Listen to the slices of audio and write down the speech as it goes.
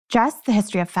Just the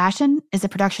History of Fashion is a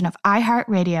production of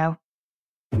iHeartRadio.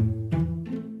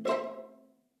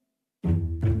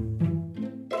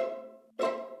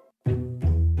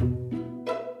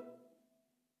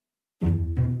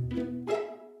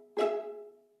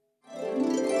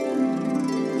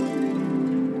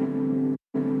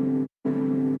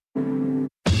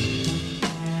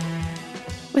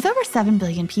 With over 7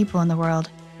 billion people in the world,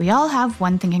 we all have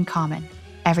one thing in common.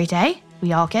 Every day,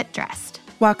 we all get dressed.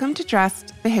 Welcome to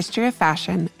Dressed, the History of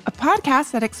Fashion, a podcast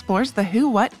that explores the who,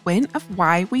 what, when of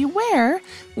why we wear.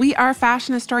 We are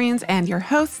fashion historians and your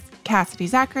hosts, Cassidy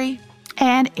Zachary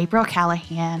and April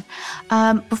Callahan.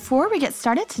 Before we get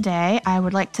started today, I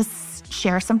would like to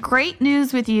share some great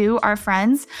news with you, our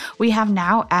friends. We have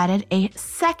now added a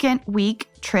second week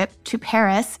trip to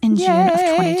Paris in June of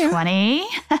 2020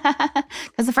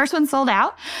 because the first one sold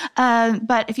out.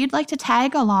 But if you'd like to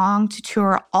tag along to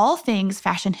tour all things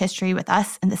fashion history with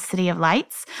us in the City of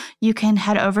Lights, you can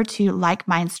head over to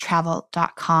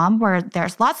likemindstravel.com where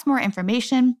there's lots more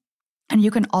information. And you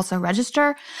can also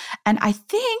register. And I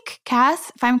think,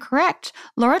 Cass, if I'm correct,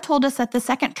 Laura told us that the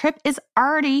second trip is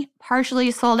already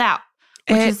partially sold out,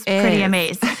 which is pretty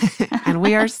amazing. And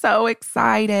we are so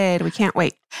excited. We can't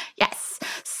wait. Yes.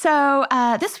 So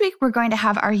this week, we're going to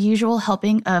have our usual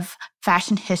helping of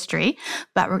fashion history,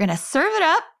 but we're going to serve it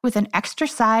up with an extra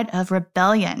side of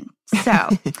rebellion. So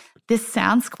this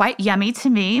sounds quite yummy to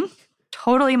me.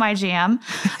 Totally my jam.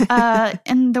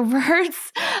 In the words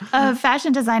of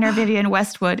fashion designer Vivienne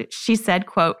Westwood, she said,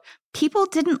 quote, "People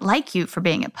didn't like you for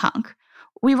being a punk.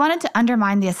 We wanted to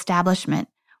undermine the establishment.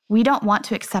 We don't want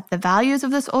to accept the values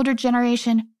of this older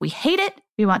generation. We hate it.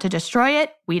 We want to destroy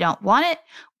it. We don't want it.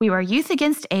 We were youth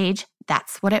against age.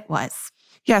 That's what it was."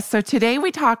 Yes, so today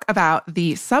we talk about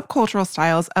the subcultural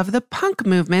styles of the punk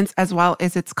movements as well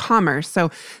as its commerce. So,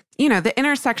 the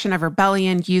intersection of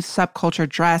rebellion, youth subculture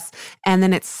dress, and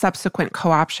then its subsequent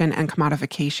co-option and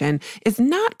commodification is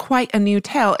not quite a new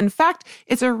tale. In fact,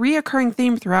 it's a reoccurring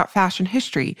theme throughout fashion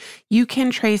history. You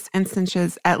can trace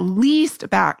instances at least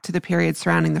back to the period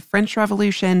surrounding the French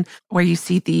Revolution, where you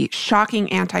see the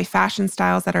shocking anti-fashion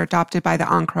styles that are adopted by the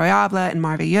incroyable and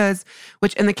merveilleuse,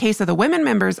 which in the case of the women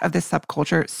members of this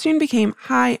subculture soon became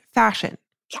high fashion.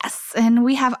 Yes, and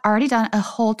we have already done a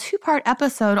whole 2-part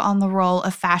episode on the role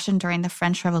of fashion during the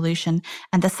French Revolution.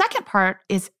 And the second part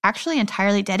is actually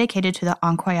entirely dedicated to the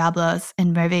incroyables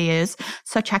and merveilleuses.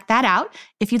 So check that out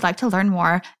if you'd like to learn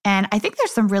more. And I think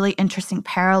there's some really interesting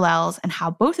parallels in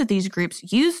how both of these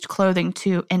groups used clothing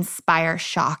to inspire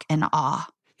shock and awe.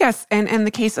 Yes, and in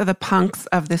the case of the punks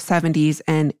of the 70s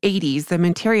and 80s, the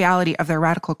materiality of their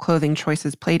radical clothing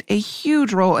choices played a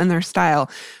huge role in their style,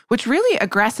 which really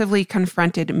aggressively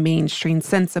confronted mainstream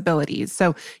sensibilities.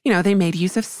 So, they made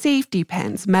use of safety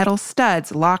pins, metal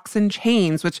studs, locks and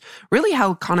chains, which really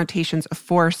held connotations of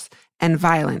force and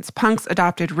violence. Punks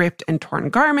adopted ripped and torn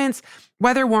garments,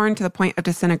 whether worn to the point of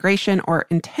disintegration or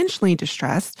intentionally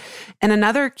distressed. And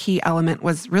another key element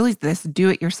was really this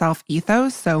do-it-yourself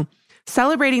ethos. So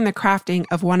celebrating the crafting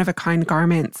of one-of-a-kind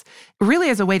garments really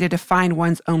as a way to define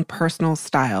one's own personal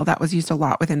style. That was used a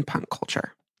lot within punk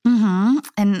culture. Mm-hmm.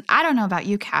 And I don't know about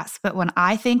you, Cass, but when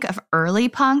I think of early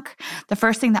punk, the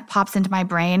first thing that pops into my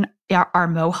brain are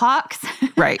mohawks.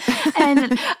 Right.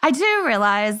 And I do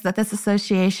realize that this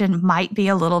association might be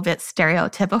a little bit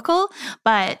stereotypical,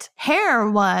 but hair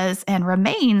was and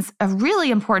remains a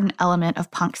really important element of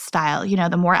punk style.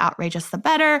 The more outrageous, the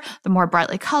better, the more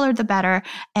brightly colored, the better.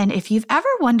 And if you've ever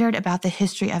wondered about the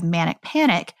history of manic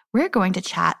panic, we're going to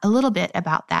chat a little bit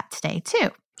about that today,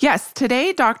 too. Yes,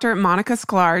 today Dr. Monica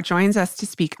Sklar joins us to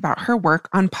speak about her work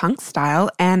on punk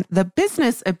style and the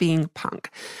business of being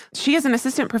punk. She is an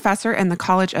assistant professor in the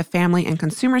College of Family and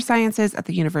Consumer Sciences at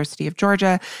the University of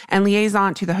Georgia and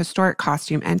liaison to the Historic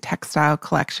Costume and Textile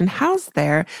Collection housed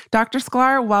there. Dr.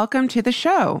 Sklar, welcome to the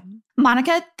show.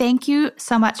 Monica, thank you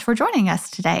so much for joining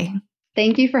us today.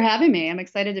 Thank you for having me. I'm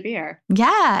excited to be here.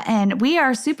 Yeah, and we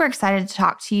are super excited to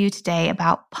talk to you today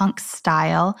about punk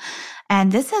style.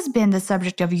 And this has been the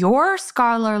subject of your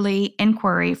scholarly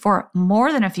inquiry for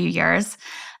more than a few years.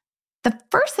 The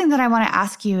first thing that I want to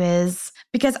ask you is,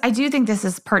 because I do think this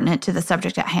is pertinent to the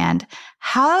subject at hand,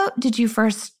 how did you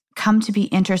first come to be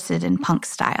interested in punk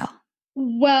style?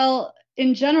 Well,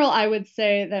 in general, I would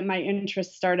say that my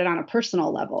interest started on a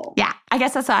personal level. Yeah, I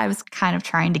guess that's what I was kind of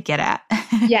trying to get at.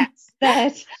 Yes,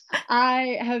 that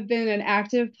I have been an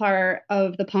active part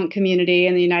of the punk community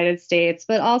in the United States,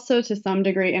 but also to some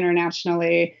degree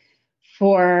internationally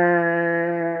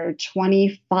for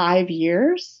 25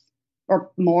 years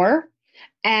or more.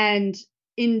 And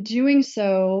in doing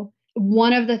so,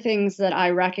 one of the things that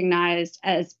I recognized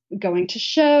as going to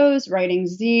shows, writing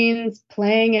zines,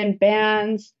 playing in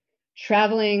bands,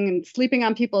 traveling and sleeping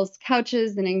on people's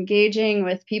couches and engaging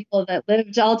with people that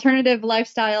lived alternative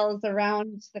lifestyles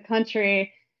around the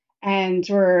country and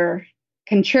were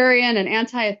contrarian and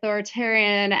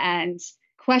anti-authoritarian and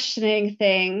questioning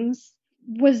things,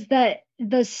 was that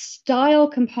the style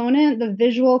component, the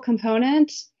visual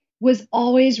component, was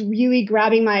always really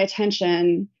grabbing my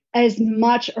attention as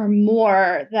much or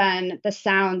more than the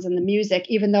sounds and the music,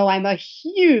 even though I'm a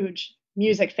huge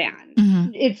music fan.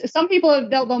 Mhm. It's some people,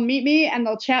 they'll meet me and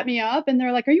they'll chat me up and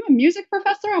they're like, "Are you a music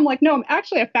professor?" I'm like, "No, I'm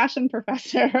actually a fashion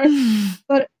professor."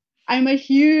 But I'm a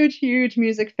huge, huge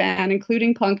music fan,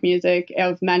 including punk music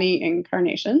of many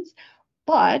incarnations.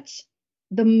 But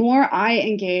the more I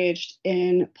engaged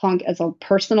in punk as a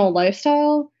personal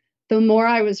lifestyle, the more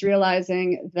I was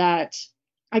realizing that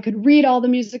I could read all the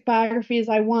music biographies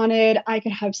I wanted. I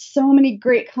could have so many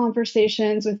great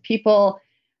conversations with people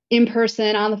in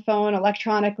person, on the phone,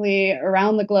 electronically,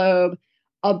 around the globe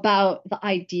about the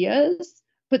ideas.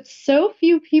 But so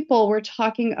few people were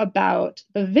talking about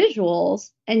the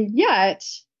visuals. And yet,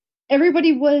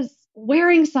 everybody was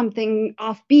wearing something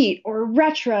offbeat or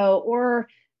retro or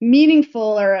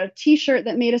meaningful, or a t shirt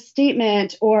that made a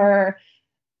statement, or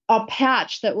a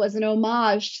patch that was an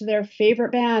homage to their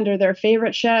favorite band or their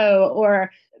favorite show,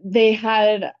 or they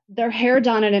had their hair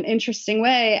done in an interesting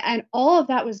way. And all of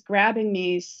that was grabbing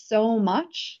me so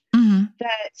much Mhm.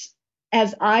 that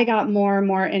as I got more and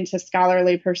more into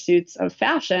scholarly pursuits of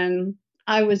fashion,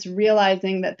 I was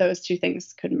realizing that those two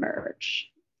things could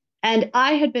merge. And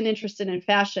I had been interested in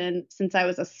fashion since I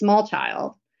was a small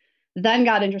child, then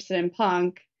got interested in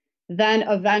punk, then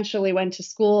eventually went to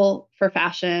school for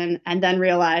fashion, and then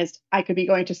realized I could be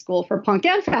going to school for punk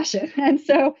and fashion. And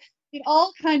so it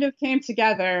all kind of came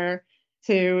together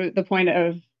to the point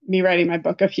of me writing my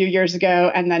book a few years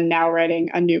ago and then now writing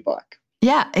a new book.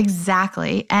 Yeah,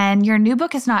 exactly. And your new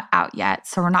book is not out yet,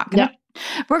 so No.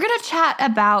 we're going to chat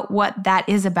about what that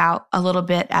is about a little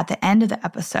bit at the end of the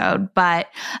episode. But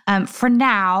for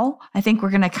now, I think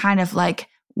we're going to kind of like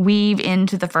weave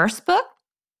into the first book,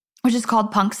 which is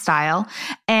called Punk Style.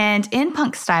 And in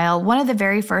Punk Style, one of the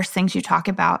very first things you talk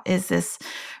about is this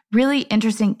really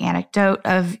interesting anecdote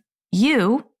of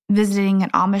you visiting an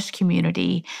Amish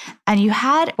community. And you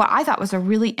had what I thought was a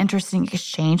really interesting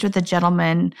exchange with the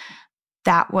gentleman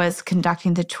that was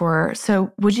conducting the tour.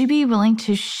 So would you be willing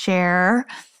to share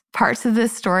parts of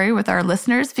this story with our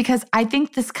listeners? Because I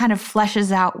think this kind of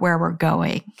fleshes out where we're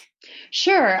going.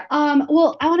 Sure.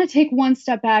 Well, I want to take one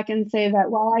step back and say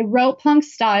that while I wrote Punk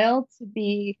Style to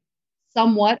be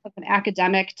somewhat of an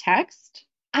academic text,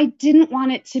 I didn't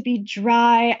want it to be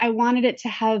dry. I wanted it to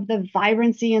have the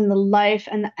vibrancy and the life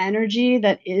and the energy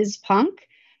that is punk.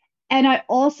 And I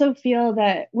also feel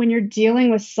that when you're dealing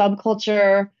with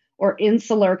subculture or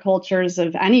insular cultures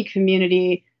of any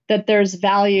community, that there's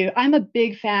value. I'm a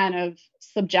big fan of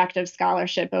subjective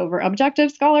scholarship over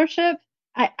objective scholarship.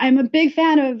 I'm a big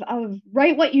fan of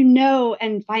write what you know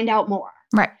and find out more.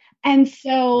 Right. And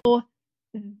so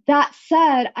that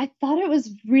said, I thought it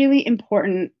was really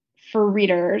important for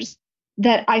readers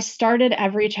that I started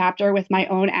every chapter with my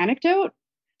own anecdote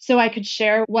so I could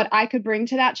share what I could bring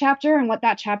to that chapter and what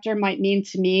that chapter might mean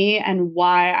to me and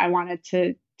why I wanted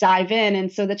to dive in. And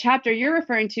so the chapter you're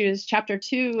referring to is chapter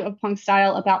 2 of Punk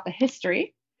Style, about the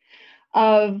history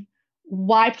of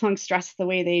why punks dress the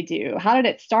way they do. How did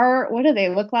it start? What do they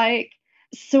look like?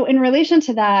 So in relation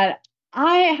to that,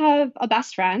 I have a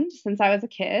best friend since I was a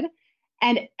kid.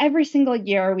 And every single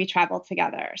year we travel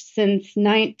together since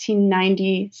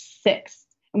 1996.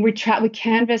 And we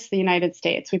canvass the United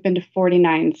States. We've been to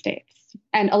 49 states.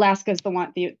 And Alaska is the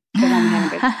one we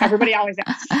haven't been to. Everybody always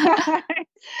asks.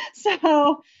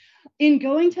 So in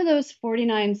going to those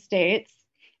 49 states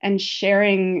and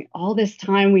sharing all this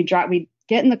time, we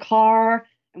get in the car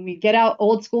and we get out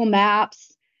old school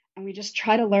maps and we just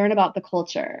try to learn about the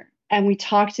culture. And we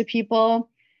talk to people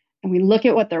and we look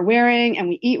at what they're wearing and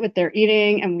we eat what they're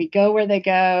eating and we go where they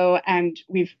go. And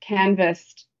we've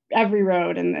canvassed every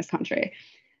road in this country.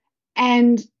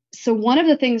 And so one of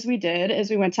the things we did is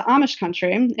we went to Amish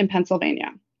country in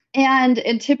Pennsylvania. And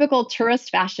in typical tourist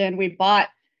fashion, we bought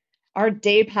our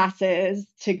day passes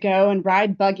to go and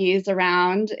ride buggies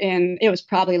around it was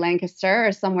probably Lancaster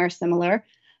or somewhere similar,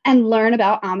 and learn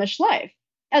about Amish life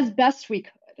as best we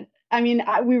could. I mean,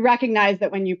 we recognize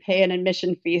that when you pay an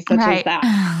admission fee such as that,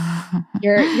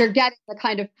 you're getting the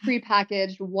kind of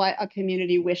prepackaged what a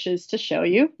community wishes to show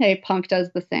you. Hey, punk does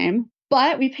the same.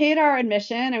 But we paid our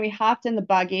admission and we hopped in the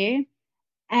buggy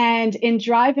And in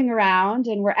driving around,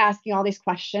 and we're asking all these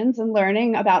questions and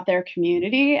learning about their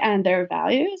community and their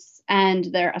values and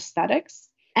their aesthetics.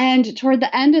 And toward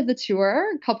the end of the tour,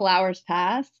 a couple hours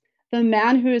passed, the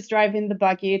man who was driving the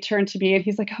buggy turned to me and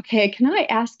he's like, "Okay, can I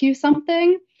ask you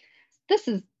something?" This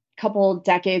is a couple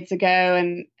decades ago.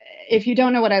 And if you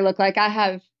don't know what I look like, I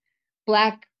have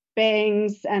black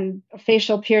bangs and a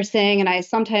facial piercing. And I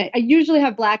usually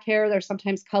have black hair. There's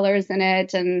sometimes colors in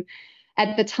it. And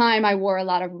at the time, I wore a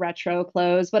lot of retro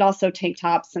clothes, but also tank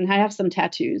tops, and I have some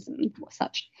tattoos and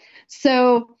such.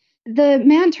 So the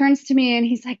man turns to me and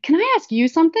he's like, "Can I ask you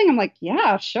something?" I'm like,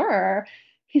 "Yeah, sure."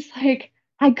 He's like,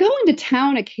 "I go into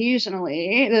town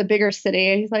occasionally, the bigger city."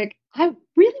 And he's like, "I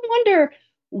really wonder,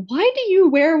 why do you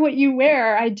wear what you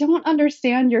wear? I don't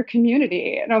understand your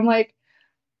community." And I'm like,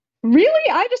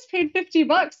 "Really? I just paid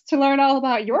 $50 to learn all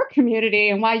about your community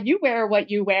and why you wear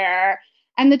what you wear."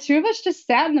 And the two of us just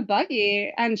sat in the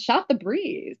buggy and shot the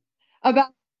breeze about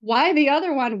why the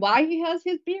other one, why he has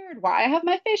his beard, why I have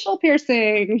my facial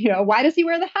piercing, why does he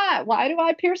wear the hat? Why do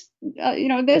I pierce,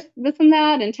 this and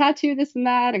that, and tattoo this and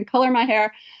that, and color my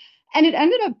hair? And it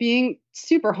ended up being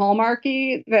super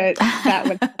hallmarky that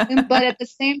would happen. But at the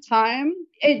same time,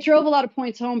 it drove a lot of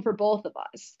points home for both of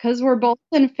us because we're both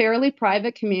in fairly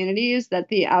private communities that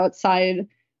the outside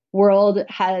world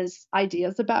has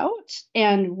ideas about,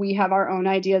 and we have our own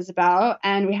ideas about,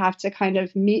 and we have to kind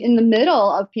of meet in the middle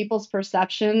of people's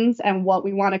perceptions and what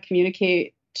we want to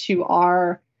communicate to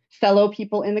our fellow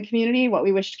people in the community, what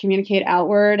we wish to communicate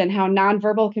outward, and how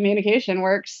nonverbal communication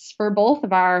works for both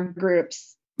of our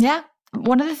groups. Yeah.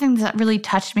 One of the things that really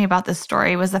touched me about this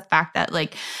story was the fact that,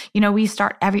 we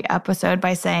start every episode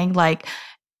by saying,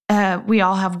 we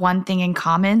all have one thing in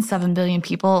common. 7 billion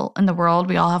people in the world.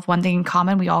 We all have one thing in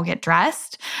common. We all get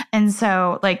dressed. And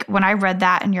so, when I read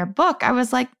that in your book, I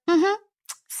was like,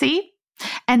 see?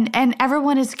 And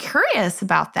everyone is curious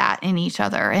about that in each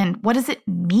other. And what does it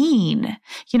mean?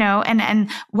 And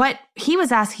what he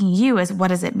was asking you is, what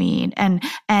does it mean?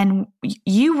 And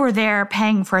you were there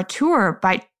paying for a tour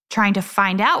by trying to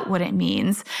find out what it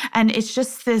means. And it's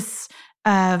just this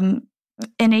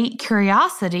innate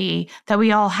curiosity that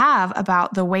we all have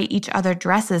about the way each other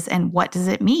dresses and what does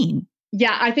it mean.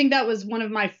 Yeah, I think that was one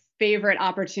of my favorite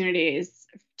opportunities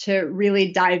to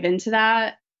really dive into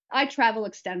that. I travel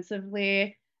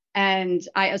extensively, and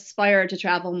I aspire to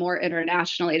travel more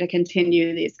internationally to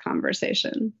continue these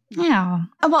conversations. Yeah.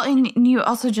 Well, and you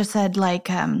also just said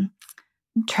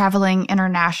traveling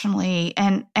internationally.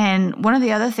 And one of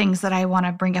the other things that I want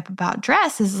to bring up about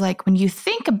dress is when you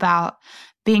think about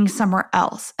being somewhere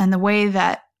else and the way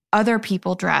that other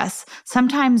people dress,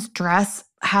 sometimes dress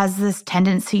has this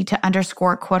tendency to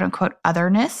underscore quote unquote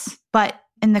otherness. But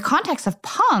in the context of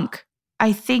punk,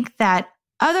 I think that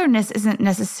otherness isn't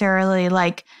necessarily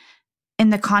in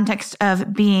the context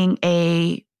of being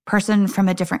a person from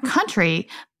a different country,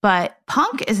 but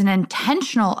punk is an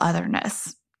intentional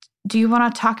otherness. Do you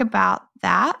want to talk about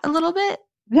that a little bit?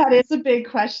 That is a big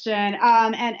question.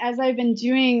 And as I've been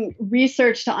doing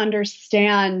research to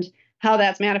understand how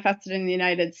that's manifested in the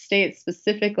United States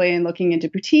specifically, and looking into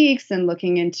boutiques and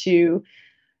looking into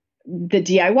the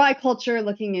DIY culture,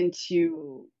 looking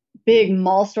into big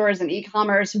mall stores and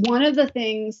e-commerce, one of the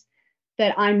things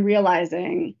that I'm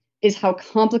realizing is how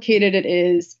complicated it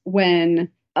is when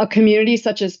a community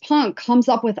such as punk comes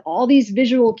up with all these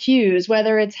visual cues,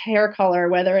 whether it's hair color,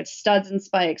 whether it's studs and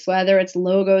spikes, whether it's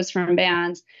logos from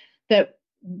bands, that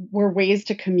were ways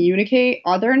to communicate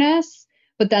otherness,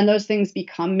 but then those things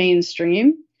become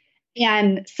mainstream.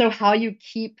 And so how you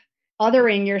keep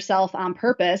othering yourself on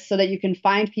purpose so that you can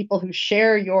find people who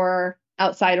share your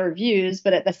outsider views,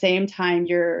 but at the same time,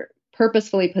 you're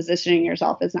purposefully positioning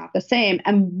yourself as not the same.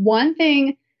 And one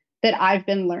thing that I've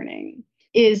been learning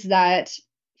is that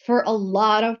for a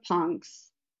lot of punks,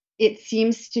 it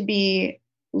seems to be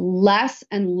less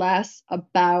and less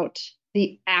about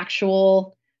the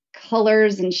actual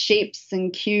colors and shapes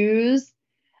and cues,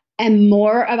 and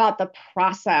more about the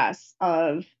process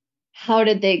of how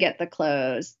did they get the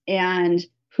clothes, and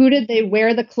who did they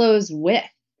wear the clothes with,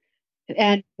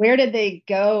 and where did they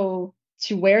go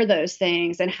to wear those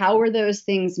things, and how were those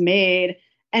things made.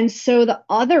 And so the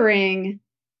othering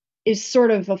is sort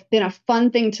of been a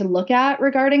fun thing to look at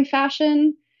regarding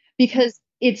fashion, because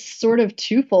it's sort of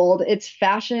twofold. It's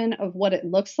fashion of what it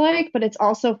looks like, but it's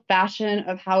also fashion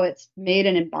of how it's made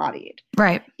and embodied.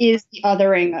 Right. Is the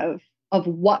othering of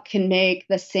what can make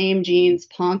the same jeans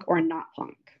punk or not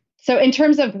punk. So in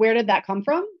terms of where did that come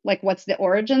from? What's the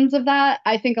origins of that?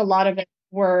 I think a lot of it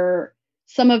were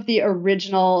some of the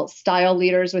original style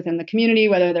leaders within the community,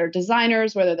 whether they're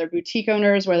designers, whether they're boutique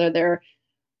owners, whether they're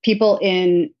people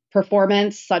in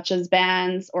performance, such as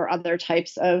bands or other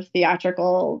types of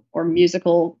theatrical or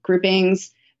musical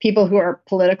groupings, people who are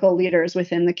political leaders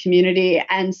within the community.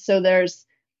 And so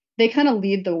they kind of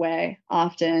lead the way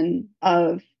often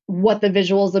of what the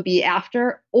visuals will be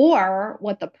after or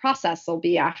what the process will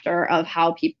be after of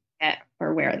how people get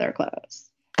or wear their clothes.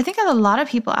 I think that a lot of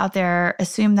people out there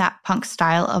assume that punk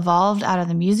style evolved out of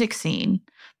the music scene,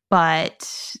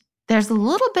 but there's a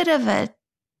little bit of a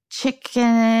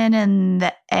chicken and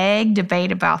the egg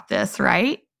debate about this,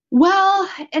 right? Well,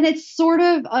 and it's sort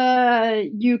of a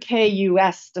UK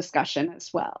US discussion as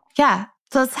well. Yeah.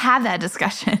 So let's have that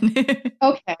discussion.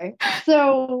 Okay.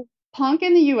 So punk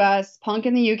in the US, punk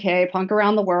in the UK, punk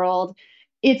around the world,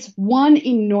 it's one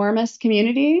enormous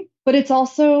community, but it's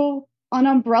also an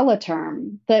umbrella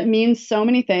term that means so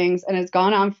many things and has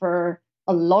gone on for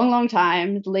a long, long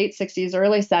time, late 60s,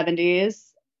 early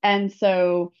 70s. And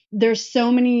so there's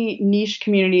so many niche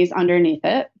communities underneath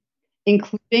it,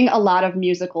 including a lot of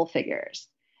musical figures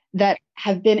that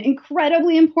have been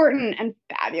incredibly important and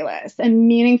fabulous and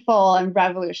meaningful and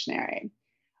revolutionary.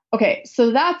 Okay,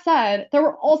 so that said, there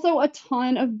were also a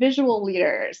ton of visual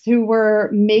leaders who were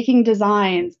making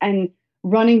designs and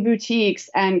running boutiques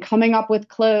and coming up with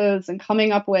clothes and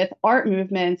coming up with art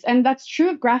movements. And that's true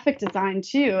of graphic design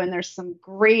too. And there's some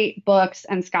great books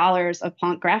and scholars of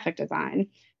punk graphic design.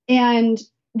 And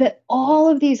that all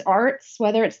of these arts,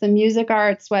 whether it's the music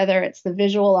arts, whether it's the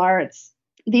visual arts,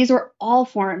 these were all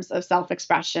forms of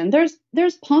self-expression.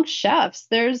 There's punk chefs.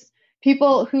 There's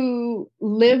people who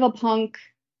live a punk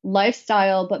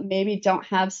lifestyle, but maybe don't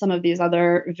have some of these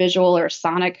other visual or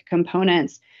sonic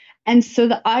components. And so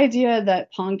the idea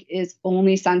that punk is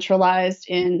only centralized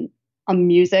in a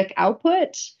music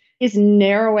output is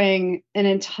narrowing an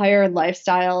entire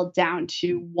lifestyle down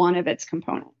to one of its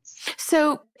components.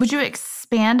 So would you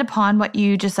expand upon what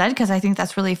you just said? Because I think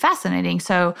that's really fascinating.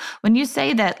 So when you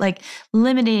say that, like,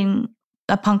 limiting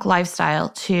a punk lifestyle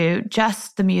to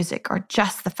just the music or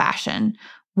just the fashion,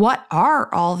 what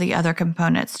are all the other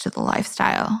components to the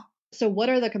lifestyle? So what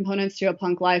are the components to a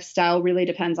punk lifestyle really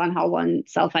depends on how one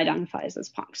self-identifies as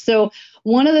punk. So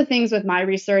one of the things with my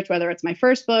research, whether it's my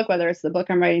first book, whether it's the book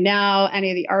I'm writing now, any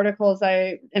of the articles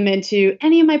I am into,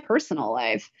 any of my personal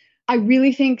life, I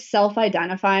really think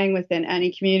self-identifying within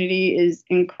any community is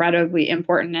incredibly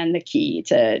important and the key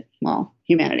to, well,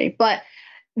 humanity. But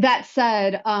that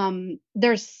said,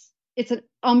 it's an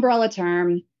umbrella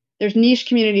term. There's niche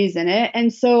communities in it.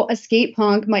 And so a skate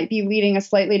punk might be leading a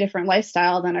slightly different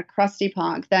lifestyle than a crusty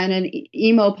punk, than an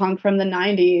emo punk from the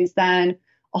 90s, than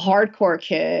a hardcore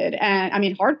kid. And I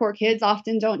mean, hardcore kids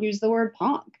often don't use the word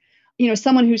punk. You know,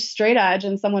 someone who's straight edge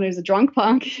and someone who's a drunk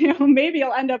punk, maybe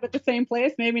you'll end up at the same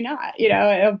place, maybe not,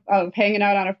 of hanging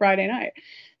out on a Friday night.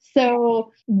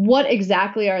 So what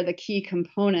exactly are the key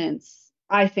components,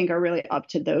 I think, are really up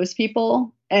to those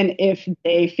people. And if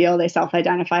they feel they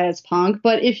self-identify as punk.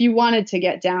 But if you wanted to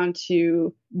get down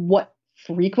to what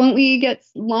frequently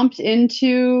gets lumped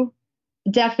into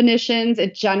definitions,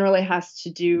 it generally has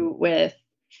to do with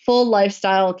full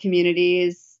lifestyle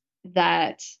communities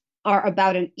that are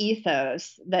about an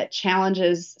ethos that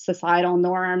challenges societal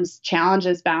norms,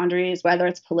 challenges boundaries, whether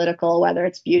it's political, whether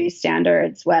it's beauty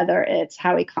standards, whether it's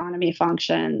how economy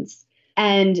functions.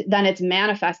 And then it's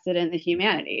manifested in the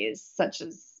humanities, such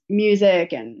as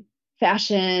music and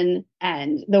fashion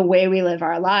and the way we live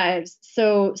our lives.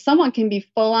 So someone can be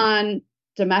full on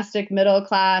domestic middle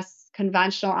class,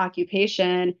 conventional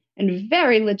occupation and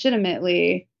very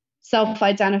legitimately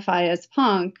self-identify as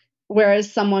punk,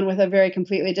 whereas someone with a very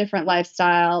completely different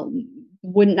lifestyle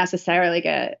wouldn't necessarily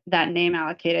get that name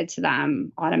allocated to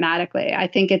them automatically. I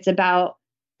think it's about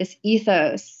this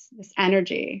ethos, this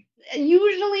energy.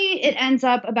 Usually it ends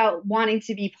up about wanting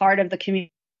to be part of the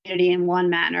community in one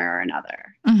manner or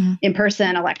another, in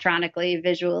person, electronically,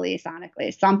 visually,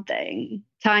 sonically, something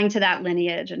tying to that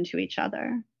lineage and to each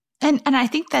other. And I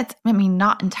think that's, I mean,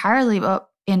 not entirely, but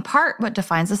in part what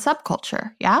defines a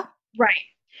subculture. Yeah. Right.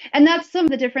 And that's some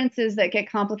of the differences that get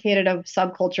complicated of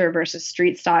subculture versus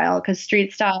street style, because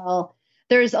street style,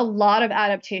 there's a lot of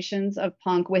adaptations of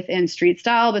punk within street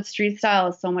style, but street style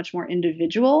is so much more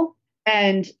individual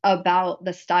and about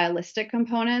the stylistic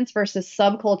components, versus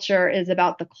subculture is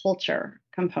about the culture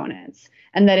components,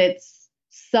 and that it's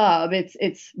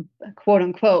quote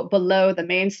unquote below the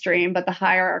mainstream, but the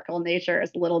hierarchical nature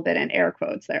is a little bit in air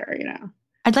quotes there,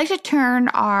 I'd like to turn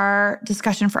our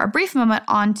discussion for a brief moment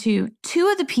onto two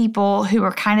of the people who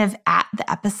were kind of at the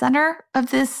epicenter of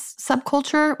this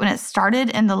subculture when it started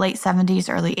in the late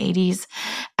 70s, early 80s.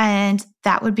 And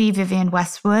that would be Vivienne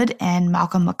Westwood and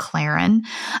Malcolm McLaren.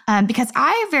 Because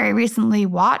I very recently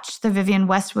watched the Vivienne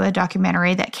Westwood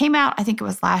documentary that came out, I think it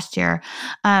was last year.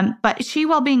 But she,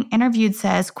 while being interviewed,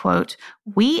 says, quote,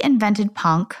 "We invented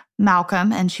punk."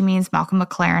 Malcolm, and she means Malcolm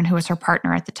McLaren, who was her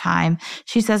partner at the time.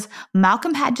 She says,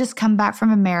 Malcolm had just come back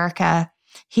from America.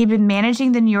 He'd been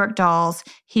managing the New York Dolls.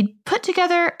 He'd put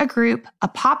together a group, a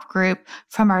pop group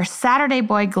from our Saturday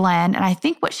boy, Glenn. And I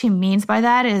think what she means by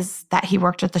that is that he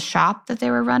worked at the shop that they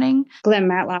were running. Glenn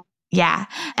Matlock. Yeah.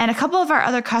 And a couple of our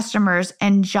other customers.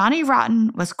 And Johnny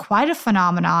Rotten was quite a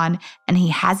phenomenon, and he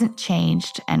hasn't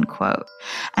changed, end quote.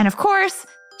 And of course,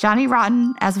 Johnny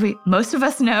Rotten, as most of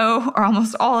us know, or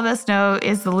almost all of us know,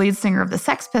 is the lead singer of the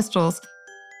Sex Pistols.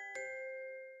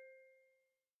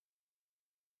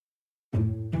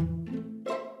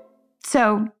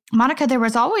 So, Monica, there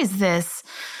was always this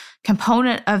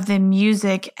component of the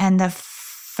music and the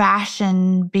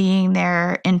fashion being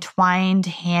there entwined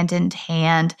hand in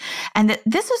hand. And that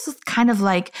this was kind of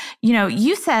like,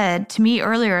 you said to me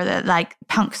earlier that like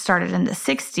punk started in the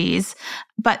 60s,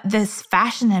 but this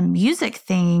fashion and music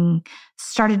thing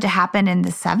started to happen in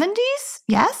the 70s.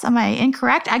 Yes? Am I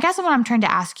incorrect? I guess what I'm trying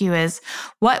to ask you is,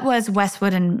 what was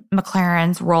Westwood and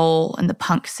McLaren's role in the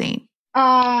punk scene?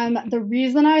 The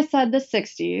reason I said the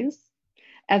 60s,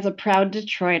 as a proud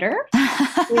Detroiter,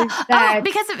 is that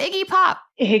because of Iggy Pop.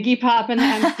 Iggy Pop and the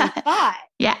MC5.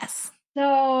 Yes.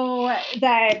 So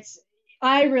that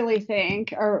I really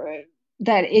think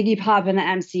that Iggy Pop and the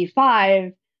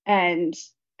MC5 and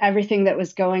everything that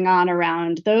was going on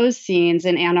around those scenes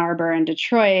in Ann Arbor and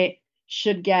Detroit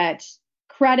should get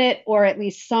credit, or at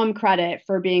least some credit,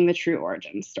 for being the true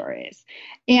origin stories.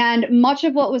 And much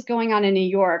of what was going on in New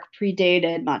York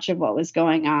predated much of what was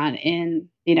going on in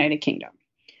the United Kingdom.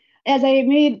 As I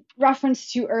made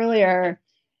reference to earlier,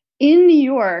 in New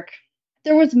York,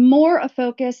 there was more a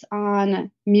focus on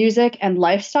music and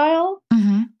lifestyle,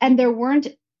 and there weren't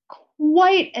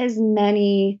quite as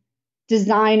many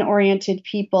design-oriented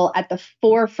people at the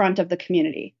forefront of the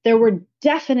community. There were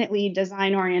definitely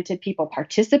design-oriented people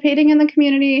participating in the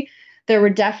community. There were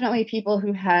definitely people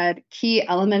who had key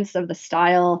elements of the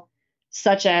style,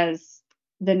 such as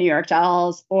the New York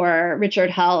Dolls, or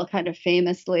Richard Hell kind of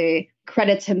famously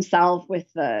credits himself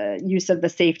with the use of the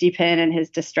safety pin in his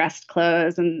distressed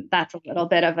clothes. And that's a little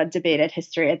bit of a debated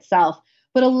history itself.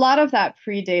 But a lot of that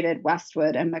predated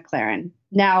Westwood and McLaren.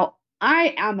 Now,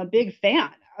 I am a big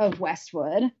fan of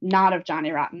Westwood, not of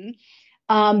Johnny Rotten.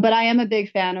 But I am a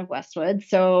big fan of Westwood,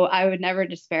 so I would never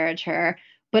disparage her.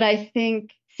 But I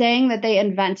think saying that they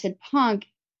invented punk,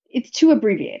 it's too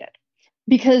abbreviated,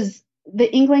 because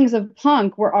the inklings of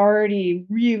punk were already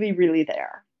really, really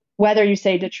there. Whether you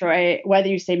say Detroit, whether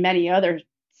you say many other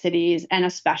cities, and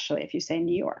especially if you say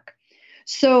New York.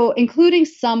 So including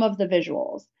some of the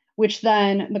visuals, which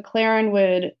then McLaren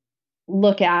would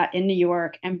look at in New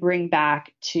York and bring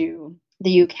back to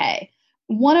the UK.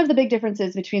 One of the big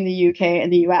differences between the UK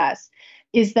and the US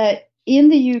is that in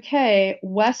the UK,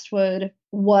 Westwood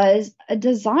was a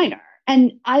designer.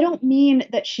 And I don't mean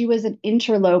that she was an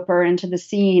interloper into the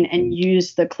scene and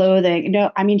used the clothing.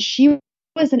 No, I mean, she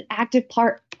was an active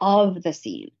part of the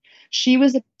scene. She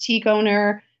was a boutique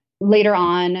owner later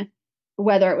on,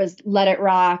 whether it was Let It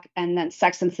Rock and then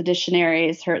Sex and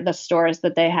Seditionaries, the stores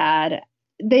that they had.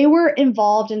 They were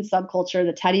involved in subculture,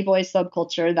 the Teddy Boy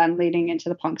subculture, then leading into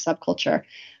the punk subculture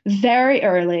very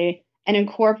early, and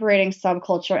incorporating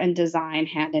subculture and design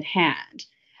hand in hand.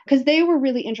 Because they were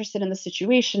really interested in the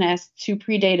Situationists, who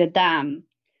predated them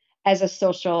as a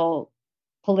social,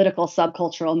 political,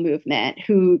 subcultural movement,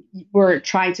 who were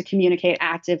trying to communicate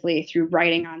actively through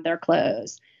writing on their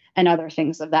clothes and other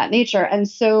things of that nature. And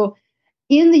so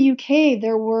in the UK,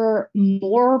 there were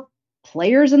more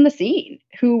players in the scene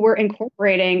who were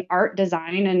incorporating art,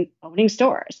 design, and owning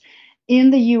stores.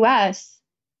 In the US,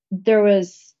 there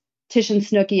was Tish and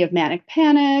Snooki of Manic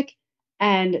Panic,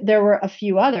 and there were a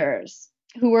few others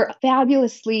who were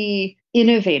fabulously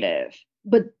innovative,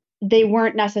 but they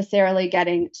weren't necessarily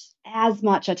getting as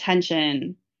much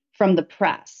attention from the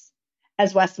press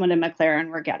as Westwood and McLaren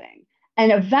were getting.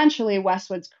 And eventually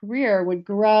Westwood's career would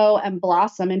grow and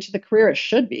blossom into the career it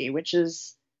should be, which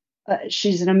is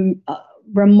she's a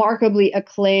remarkably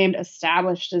acclaimed,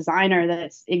 established designer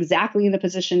that's exactly in the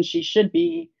position she should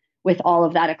be with all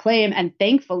of that acclaim. And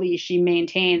thankfully, she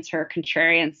maintains her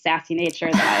contrarian, sassy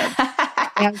nature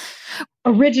that I have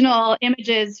original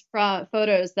images from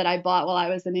photos that I bought while I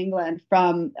was in England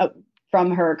from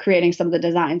from her creating some of the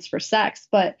designs for sex.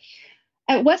 But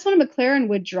Westmont and McLaren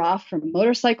would draw from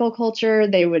motorcycle culture.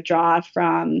 They would draw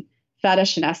from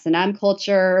fetish and S&M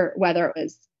culture, whether it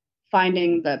was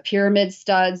finding the pyramid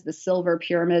studs, the silver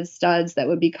pyramid studs that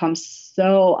would become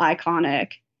so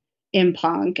iconic in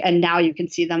punk. And now you can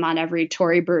see them on every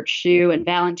Tory Burch shoe and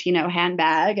Valentino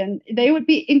handbag. And they would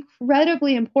be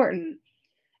incredibly important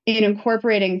in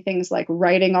incorporating things like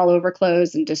writing all over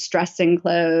clothes and distressing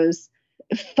clothes,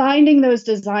 finding those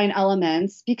design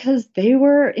elements because they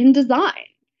were in design.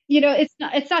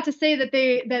 It's not to say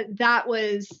that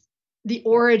was the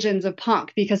origins of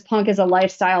punk, because punk is a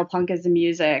lifestyle, punk is a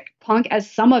music. Punk,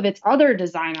 as some of its other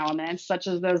design elements, such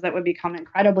as those that would become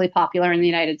incredibly popular in the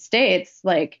United States,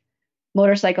 like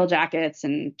motorcycle jackets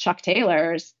and Chuck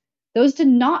Taylors, those did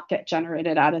not get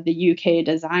generated out of the UK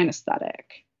design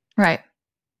aesthetic. Right.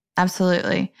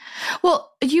 Absolutely.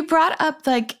 Well, you brought up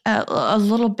like a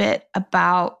little bit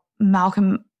about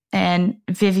Malcolm and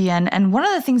Vivian. And one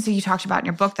of the things that you talked about in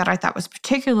your book that I thought was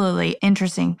particularly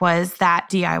interesting was that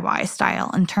DIY style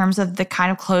in terms of the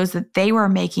kind of clothes that they were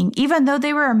making. Even though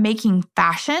they were making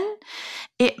fashion,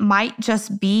 it might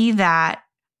just be that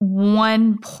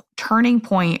one turning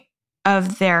point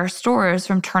of their stores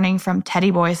from turning from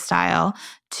Teddy Boy style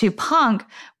to punk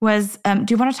was, do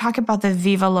you want to talk about the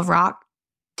Viva La Rock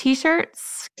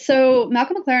T-shirts? So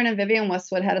Malcolm McLaren and Vivian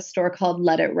Westwood had a store called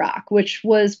Let It Rock, which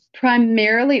was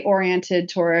primarily oriented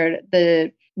toward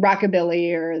the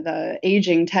rockabilly or the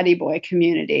aging Teddy Boy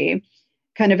community,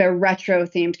 kind of a retro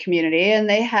themed community. And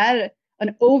they had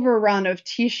an overrun of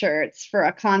T-shirts for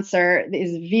a concert,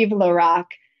 these Viva La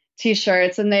Rock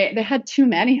T-shirts, and they had too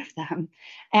many of them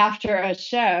after a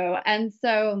show. And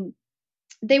so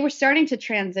they were starting to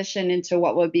transition into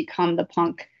what would become the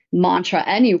punk mantra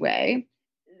anyway.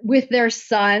 With their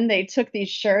son, they took these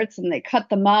shirts and they cut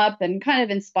them up, and kind of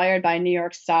inspired by New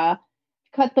York style,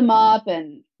 cut them up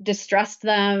and distressed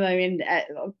them. I mean,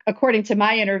 according to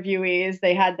my interviewees,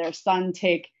 they had their son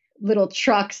take little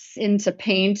trucks into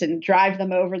paint and drive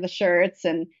them over the shirts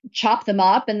and chop them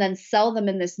up and then sell them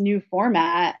in this new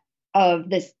format of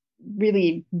this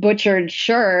really butchered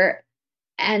shirt.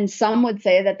 And some would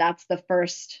say that that's the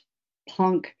first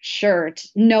punk shirt,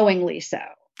 knowingly so.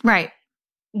 Right.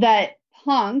 That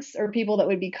punks, or people that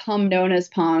would become known as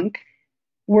punk,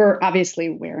 were obviously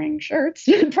wearing shirts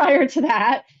prior to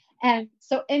that. And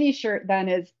so any shirt then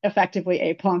is effectively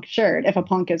a punk shirt if a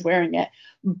punk is wearing it.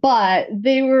 But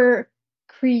they were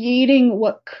creating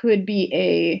what could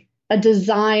be a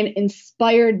design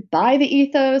inspired by the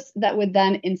ethos that would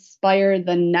then inspire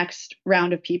the next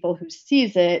round of people who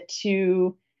sees it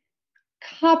to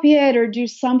copy it or do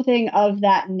something of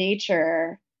that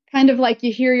nature. Kind of like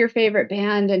you hear your favorite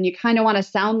band and you kind of want to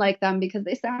sound like them because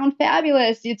they sound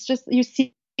fabulous. It's just you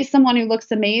see someone who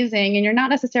looks amazing and you're not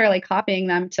necessarily copying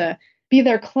them to be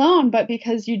their clone, but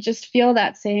because you just feel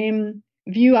that same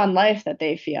view on life that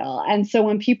they feel. And so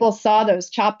when people saw those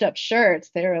chopped up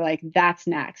shirts, they were like, that's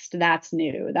next. That's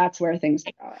new. That's where things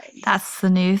are going. That's the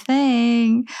new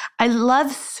thing. I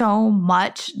love so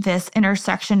much this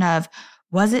intersection of,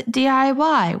 was it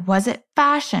DIY? Was it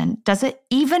fashion? Does it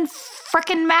even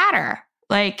freaking matter?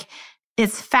 Like,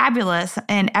 it's fabulous.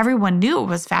 And everyone knew it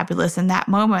was fabulous in that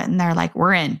moment. And they're like,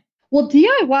 we're in. Well,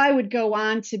 DIY would go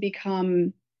on to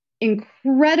become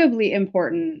incredibly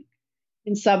important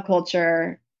in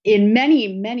subculture, in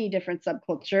many, many different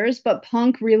subcultures. But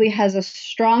punk really has a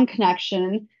strong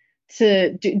connection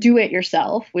to do it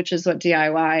yourself, which is what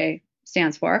DIY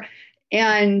stands for.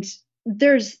 And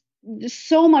there's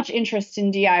so much interest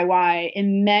in DIY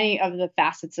in many of the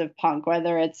facets of punk,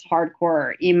 whether it's hardcore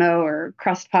or emo or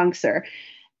crust punks, or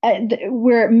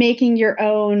we're making your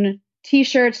own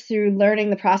T-shirts through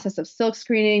learning the process of silk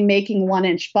screening, making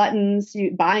 1-inch buttons,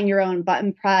 buying your own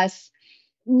button press.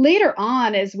 Later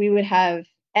on, as we would have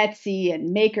Etsy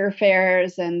and maker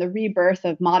fairs and the rebirth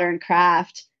of modern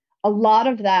craft, a lot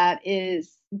of that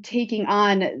is taking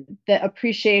on the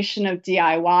appreciation of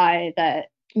DIY that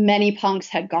many punks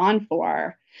had gone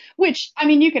for, which, I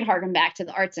mean, you could harken back to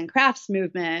the arts and crafts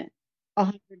movement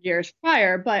 100 years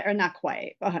prior, but, or not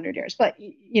quite 100 years, but,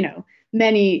 you know,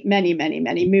 many, many, many,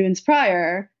 many moons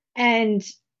prior. And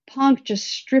punk just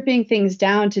stripping things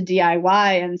down to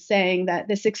DIY and saying that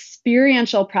this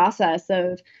experiential process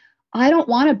of, I don't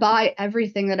want to buy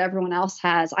everything that everyone else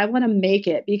has. I want to make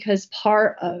it, because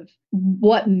part of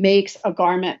what makes a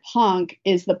garment punk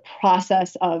is the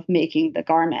process of making the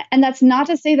garment. And that's not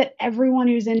to say that everyone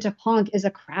who's into punk is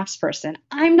a craftsperson.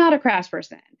 I'm not a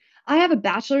craftsperson. I have a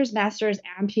bachelor's, master's,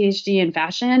 and PhD in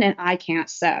fashion, and I can't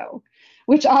sew,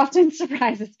 which often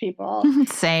surprises people.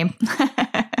 Same.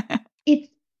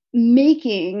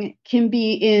 making can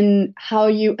be in how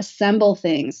you assemble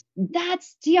things.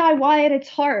 That's DIY at its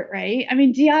heart, right? I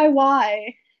mean,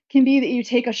 DIY can be that you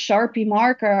take a Sharpie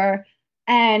marker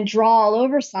and draw all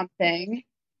over something.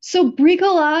 So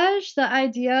bricolage, the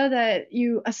idea that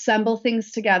you assemble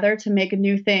things together to make a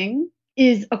new thing,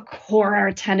 is a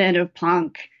core tenet of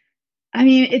punk. I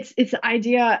mean, it's the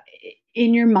idea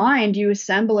in your mind, you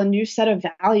assemble a new set of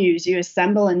values, you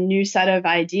assemble a new set of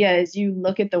ideas, you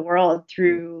look at the world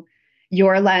through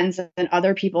your lens and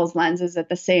other people's lenses at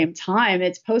the same time.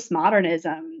 It's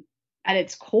postmodernism at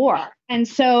its core. And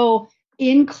so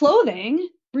in clothing,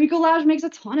 bricolage makes a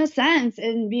ton of sense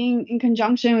in being in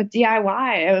conjunction with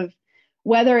DIY, of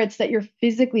whether it's that you're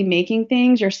physically making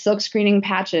things, you're silk screening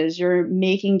patches, you're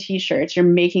making t-shirts, you're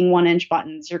making 1-inch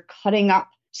buttons, you're cutting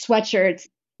up sweatshirts.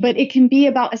 But it can be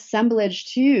about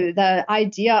assemblage too. The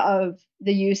idea of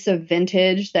the use of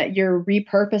vintage, that you're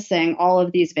repurposing all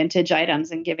of these vintage items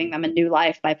and giving them a new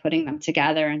life by putting them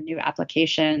together in new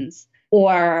applications,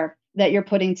 or that you're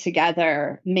putting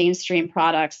together mainstream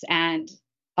products and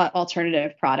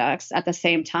alternative products at the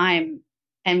same time.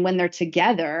 And when they're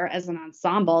together as an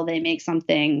ensemble, they make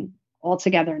something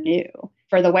altogether new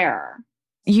for the wearer.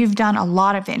 You've done a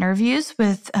lot of interviews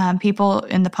with people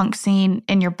in the punk scene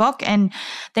in your book, and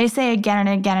they say again and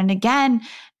again and again,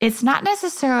 it's not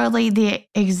necessarily the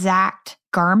exact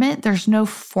garment. There's no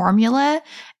formula.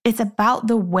 It's about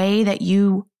the way that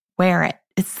you wear it.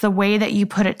 It's the way that you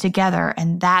put it together.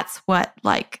 And that's what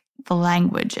like the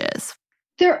language is.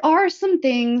 There are some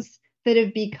things that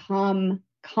have become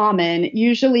common,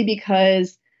 usually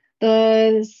because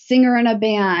the singer in a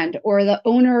band or the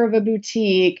owner of a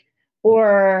boutique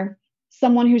or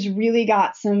someone who's really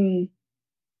got some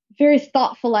very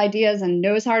thoughtful ideas and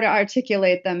knows how to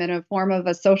articulate them in a form of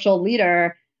a social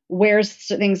leader wears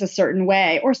things a certain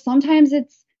way. Or sometimes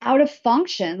it's out of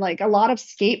function, like a lot of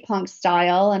skate punk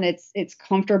style, and it's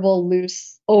comfortable,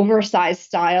 loose, oversized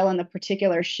style in the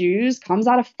particular shoes comes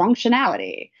out of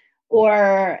functionality.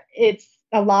 Or it's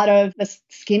a lot of the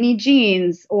skinny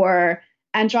jeans or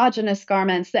androgynous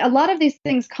garments. A lot of these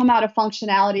things come out of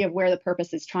functionality of where the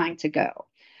purpose is trying to go.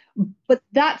 But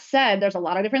that said, there's a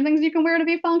lot of different things you can wear to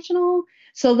be functional.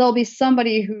 So there'll be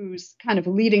somebody who's kind of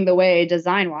leading the way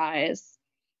design-wise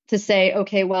to say,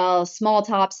 okay, well, small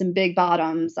tops and big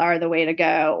bottoms are the way to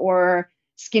go, or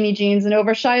skinny jeans and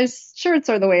oversized shirts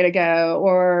are the way to go,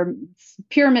 or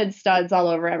pyramid studs all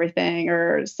over everything,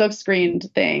 or silk-screened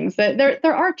things.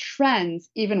 There are trends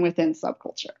even within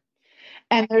subculture.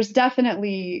 And there's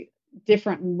definitely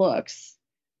different looks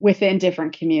within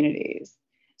different communities.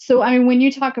 So, I mean, when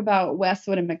you talk about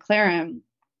Westwood and McLaren,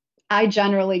 I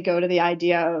generally go to the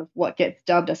idea of what gets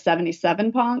dubbed a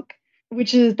 77 punk,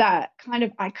 which is that kind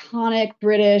of iconic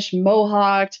British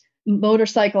mohawked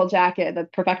motorcycle jacket, the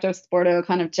Perfecto Sporto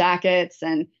kind of jackets,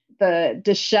 and the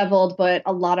disheveled but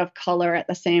a lot of color at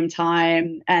the same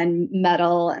time, and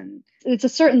metal. And it's a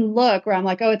certain look where I'm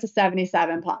like, oh, it's a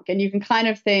 77 punk. And you can kind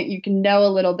of think, you can know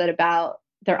a little bit about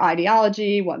their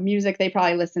ideology, what music they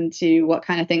probably listen to, what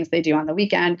kind of things they do on the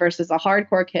weekend, versus a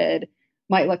hardcore kid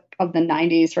might look, of the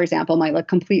 90s, for example, might look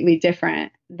completely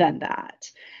different than that.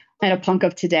 And a punk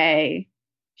of today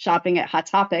shopping at Hot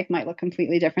Topic might look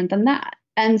completely different than that.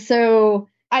 And so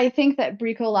I think that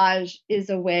bricolage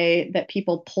is a way that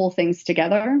people pull things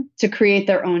together to create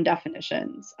their own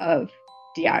definitions of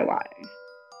DIY.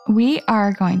 We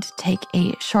are going to take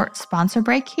a short sponsor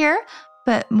break here,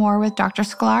 but more with Dr.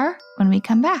 Sklar when we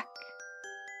come back.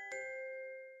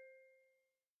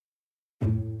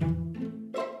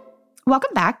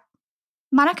 Welcome back.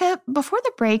 Monica, before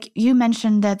the break, you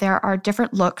mentioned that there are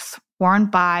different looks worn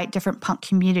by different punk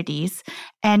communities,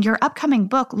 and your upcoming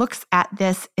book looks at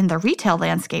this in the retail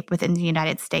landscape within the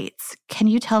United States. Can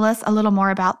you tell us a little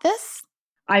more about this?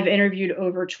 I've interviewed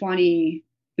over 20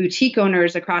 boutique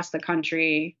owners across the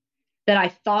country that I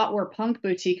thought were punk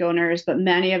boutique owners, but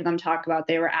many of them talk about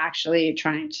they were actually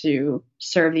trying to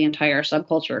serve the entire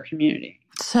subculture community.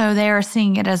 So they are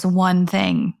seeing it as one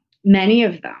thing. Many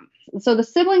of them. So the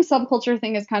sibling subculture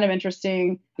thing is kind of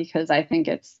interesting because I think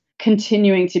it's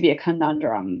continuing to be a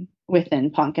conundrum within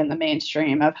punk in the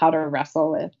mainstream of how to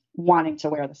wrestle with wanting to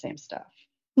wear the same stuff.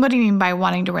 What do you mean by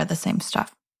wanting to wear the same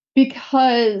stuff?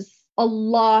 Because a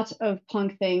lot of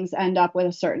punk things end up with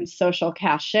a certain social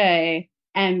cachet,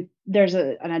 and there's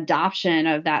an adoption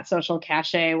of that social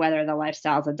cachet, whether the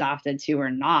lifestyle's adopted to or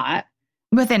not.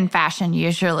 Within fashion,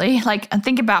 usually. Like,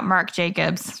 think about Marc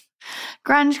Jacobs'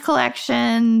 grunge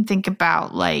collection. Think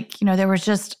about, like, there was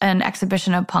just an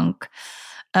exhibition of punk.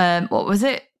 What was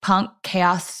it? Punk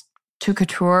Chaos to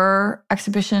Couture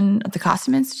exhibition at the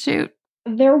Costume Institute.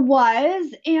 There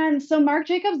was. And so Marc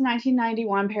Jacobs'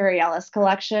 1991 Perry Ellis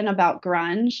collection about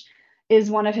grunge is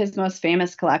one of his most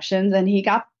famous collections. And he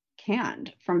got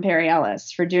canned from Perry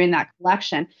Ellis for doing that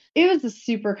collection. It was a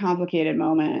super complicated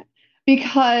moment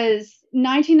because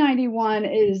 1991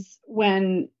 is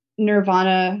when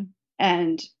Nirvana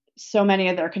and so many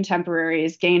of their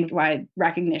contemporaries gained wide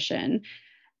recognition.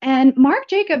 And Marc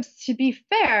Jacobs, to be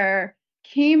fair,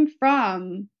 came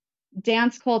from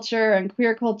dance culture and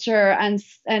queer culture and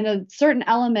certain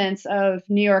elements of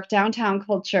New York downtown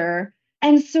culture.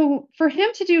 And so for him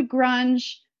to do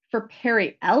grunge for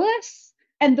Perry Ellis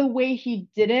and the way he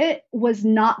did it was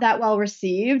not that well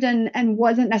received and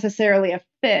wasn't necessarily a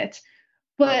fit.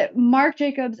 But Marc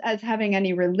Jacobs, as having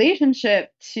any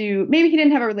relationship to, maybe he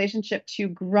didn't have a relationship to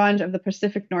grunge of the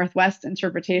Pacific Northwest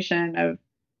interpretation of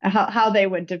how they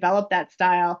would develop that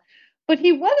style. But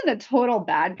he wasn't a total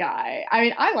bad guy. I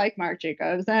mean, I like Marc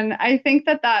Jacobs. And I think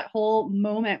that whole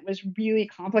moment was really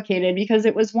complicated because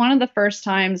it was one of the first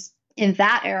times in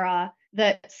that era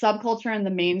that subculture and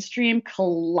the mainstream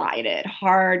collided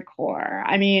hardcore.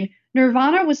 I mean,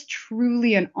 Nirvana was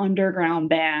truly an underground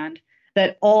band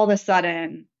that all of a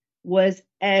sudden was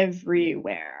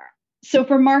everywhere. So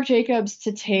for Marc Jacobs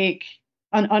to take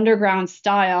an underground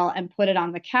style and put it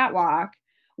on the catwalk,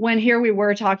 when here we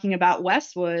were talking about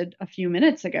Westwood a few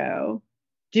minutes ago,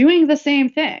 doing the same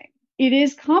thing. It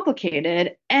is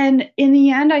complicated. And in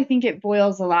the end, I think it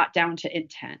boils a lot down to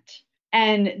intent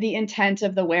and the intent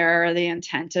of the wearer, the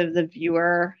intent of the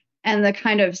viewer, and the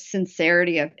kind of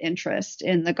sincerity of interest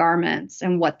in the garments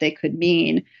and what they could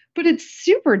mean. But it's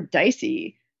super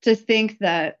dicey to think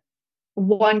that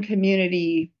one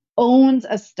community owns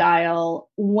a style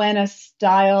when a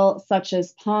style such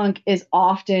as punk is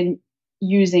often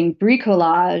using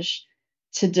bricolage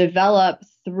to develop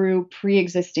through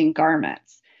pre-existing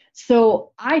garments.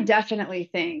 So I definitely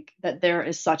think that there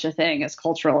is such a thing as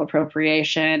cultural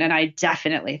appropriation, and I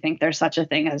definitely think there's such a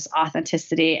thing as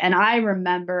authenticity. And I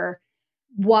remember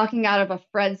walking out of a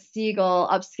Fred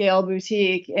Segal upscale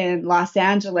boutique in Los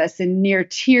Angeles in near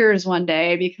tears one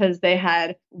day because they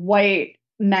had white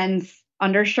men's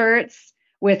undershirts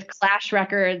with Clash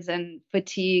records and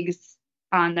fatigues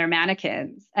on their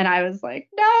mannequins. And I was like,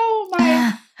 no,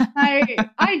 my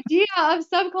idea of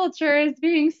subculture is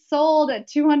being sold at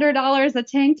 $200 a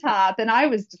tank top. And I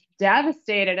was just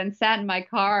devastated and sat in my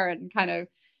car and kind of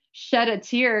shed a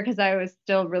tear because I was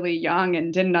still really young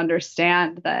and didn't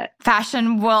understand that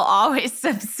fashion will always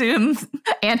subsume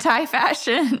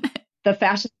anti-fashion. The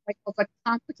fashion cycle is a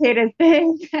complicated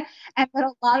thing and that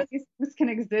a lot of these things can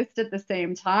exist at the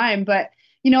same time. But,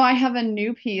 I have a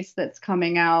new piece that's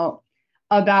coming out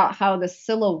about how the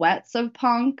silhouettes of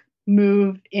punk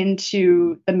moved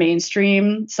into the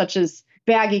mainstream, such as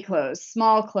baggy clothes,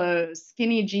 small clothes,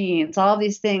 skinny jeans, all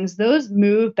these things. Those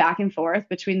move back and forth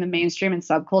between the mainstream and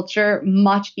subculture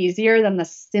much easier than the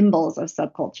symbols of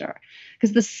subculture.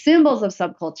 Because the symbols of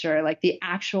subculture, like the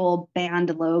actual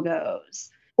band logos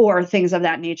or things of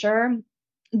that nature,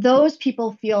 those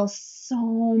people feel so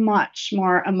much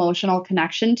more emotional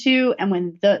connection to. And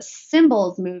when the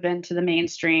symbols move into the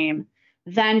mainstream,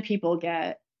 then people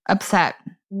get upset,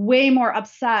 way more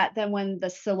upset than when the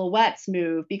silhouettes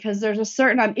move, because there's a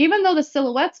certain, even though the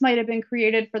silhouettes might have been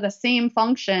created for the same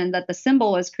function that the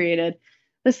symbol was created,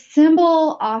 the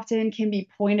symbol often can be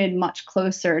pointed much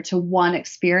closer to one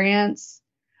experience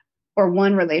or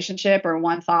one relationship or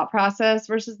one thought process,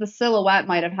 versus the silhouette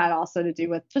might have had also to do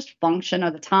with just function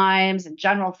of the times and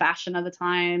general fashion of the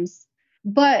times.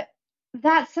 But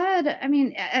that said, I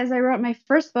mean, as I wrote my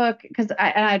first book, because I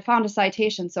had found a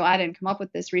citation, so I didn't come up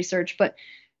with this research, but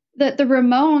that the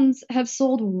Ramones have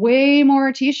sold way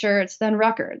more T-shirts than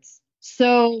records.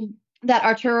 So that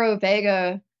Arturo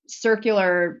Vega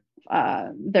circular,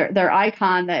 their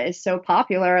icon that is so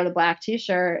popular, the black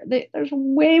T-shirt, there's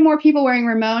way more people wearing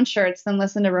Ramones shirts than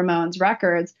listen to Ramones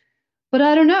records. But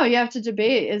I don't know. You have to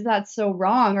debate, is that so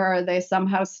wrong, or are they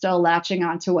somehow still latching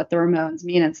onto what the Ramones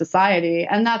mean in society?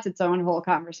 And that's its own whole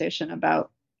conversation about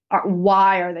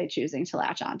why are they choosing to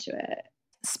latch onto it?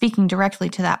 Speaking directly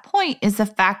to that point is the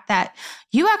fact that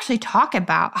you actually talk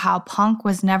about how punk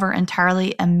was never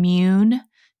entirely immune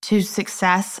to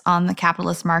success on the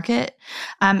capitalist market.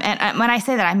 And when I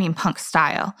say that, I mean punk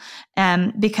style.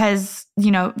 Because,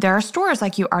 there are stores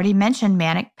like you already mentioned,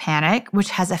 Manic Panic, which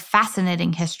has a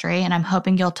fascinating history. And I'm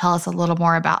hoping you'll tell us a little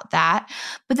more about that.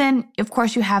 But then, of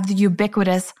course, you have the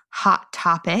ubiquitous Hot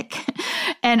Topic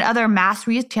and other mass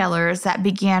retailers that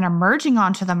began emerging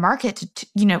onto the market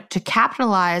to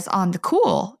capitalize on the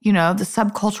cool, the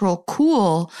subcultural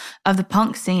cool of the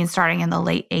punk scene starting in the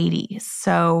late 80s.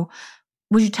 So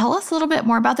Would you tell us a little bit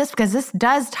more about this? Because this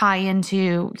does tie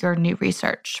into your new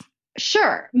research.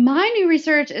 Sure. My new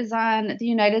research is on the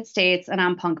United States and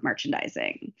on punk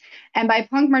merchandising. And by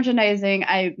punk merchandising,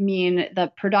 I mean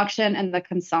the production and the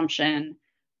consumption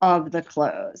of the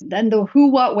clothes. Then the who,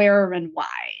 what, where, and why.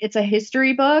 It's a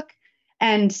history book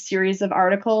and series of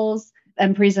articles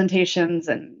and presentations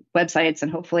and websites and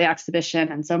hopefully exhibition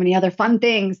and so many other fun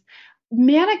things.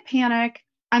 Manic Panic,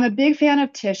 I'm a big fan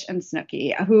of Tish and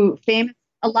Snooki, who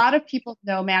a lot of people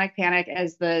know Manic Panic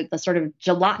as the sort of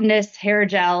gelatinous hair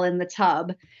gel in the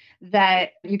tub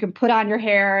that you can put on your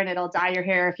hair and it'll dye your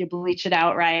hair if you bleach it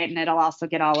out right. And it'll also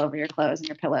get all over your clothes and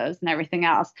your pillows and everything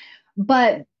else.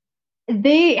 But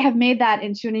they have made that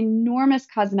into an enormous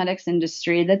cosmetics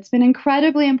industry that's been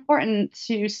incredibly important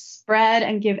to spread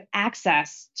and give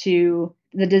access to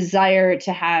the desire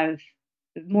to have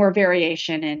more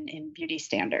variation in beauty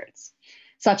standards,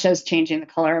 such as changing the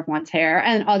color of one's hair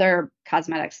and other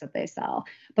cosmetics that they sell.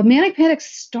 But Manic Panic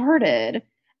started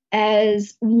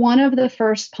as one of the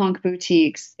first punk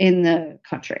boutiques in the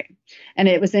country. And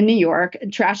it was in New York.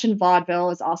 Trash and Vaudeville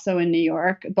is also in New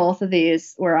York. Both of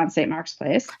these were on St. Mark's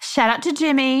Place. Shout out to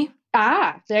Jimmy.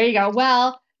 There you go.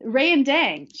 Well, Ray and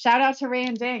Dang. Shout out to Ray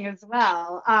and Dang as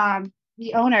well.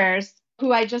 The owners,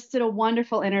 who I just did a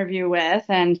wonderful interview with,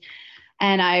 and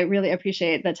I really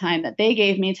appreciate the time that they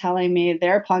gave me telling me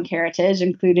their punk heritage,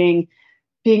 including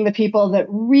being the people that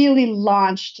really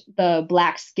launched the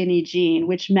black skinny jean,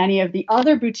 which many of the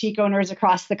other boutique owners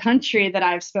across the country that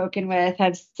I've spoken with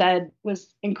have said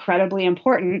was incredibly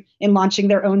important in launching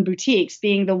their own boutiques,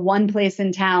 being the one place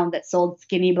in town that sold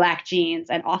skinny black jeans.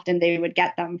 And often they would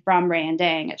get them from Ray and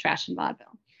Dang at Trash and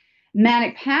Vaudeville.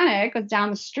 Manic Panic was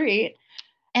down the street,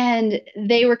 and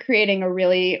they were creating a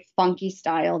really funky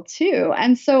style too.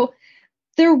 And so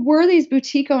there were these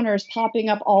boutique owners popping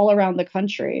up all around the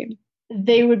country.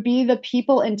 They would be the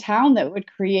people in town that would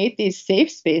create these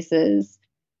safe spaces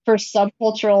for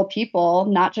subcultural people,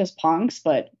 not just punks,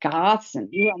 but goths and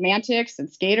new romantics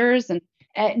and skaters and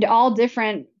all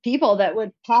different people that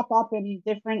would pop up in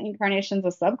different incarnations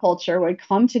of subculture would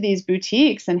come to these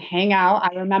boutiques and hang out.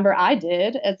 I remember I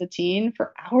did as a teen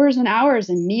for hours and hours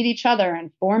and meet each other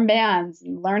and form bands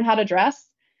and learn how to dress,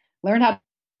 learn how to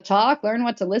talk, learn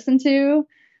what to listen to,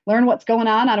 learn what's going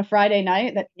on a Friday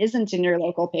night that isn't in your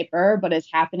local paper, but is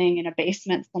happening in a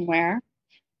basement somewhere.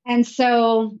 And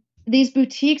so these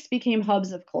boutiques became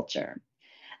hubs of culture.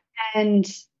 And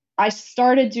I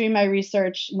started doing my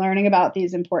research, learning about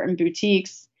these important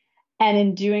boutiques. And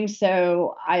in doing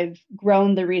so, I've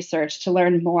grown the research to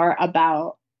learn more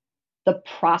about the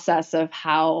process of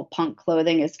how punk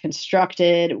clothing is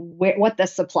constructed, what the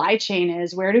supply chain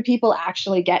is, where do people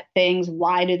actually get things,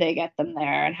 why do they get them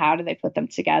there, and how do they put them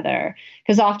together?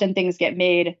 Because often things get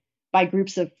made by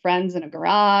groups of friends in a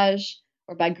garage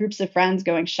or by groups of friends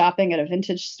going shopping at a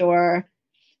vintage store.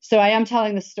 So I am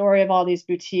telling the story of all these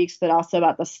boutiques, but also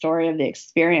about the story of the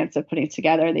experience of putting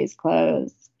together these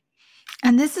clothes.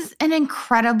 And this is an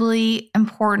incredibly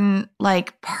important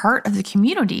part of the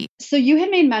community. So you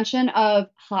had made mention of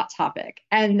Hot Topic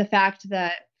and the fact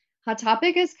that Hot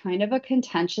Topic is kind of a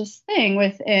contentious thing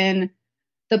within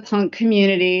the punk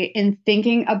community in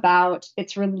thinking about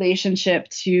its relationship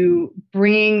to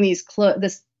bringing this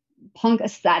punk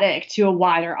aesthetic to a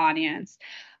wider audience.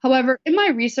 However, in my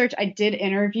research, I did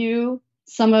interview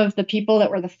some of the people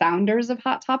that were the founders of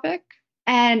Hot Topic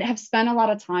and have spent a lot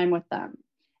of time with them.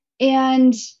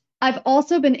 And I've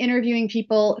also been interviewing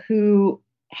people who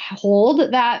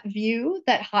hold that view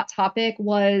that Hot Topic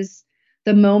was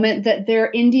the moment that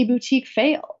their indie boutique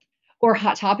failed, or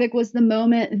Hot Topic was the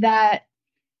moment that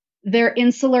their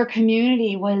insular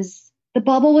community the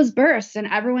bubble was burst and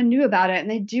everyone knew about it. And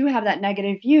they do have that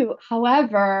negative view.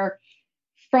 However,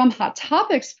 from Hot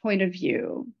Topic's point of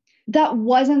view, that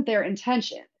wasn't their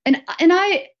intention. And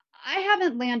I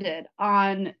haven't landed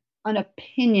on an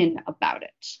opinion about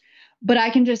it. But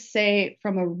I can just say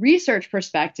from a research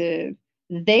perspective,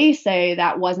 they say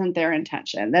that wasn't their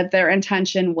intention, that their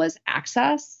intention was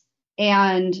access,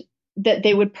 and that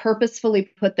they would purposefully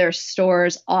put their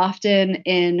stores often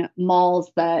in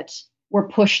malls that were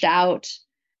pushed out.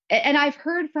 And I've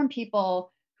heard from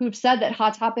people who've said that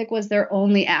Hot Topic was their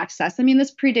only access. I mean,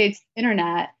 this predates the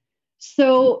internet.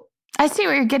 So I see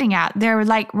what you're getting at. They're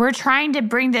we're trying to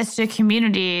bring this to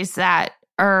communities that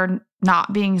are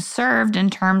not being served in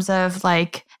terms of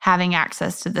having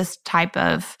access to this type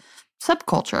of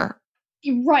subculture.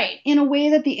 Right. In a way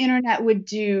that the internet would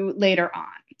do later on.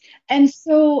 And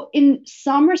so in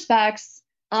some respects,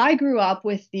 I grew up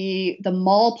with the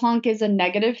mall punk is a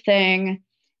negative thing,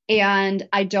 and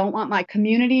I don't want my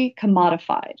community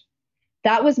commodified.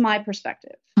 That was my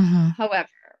perspective. Mm-hmm. However,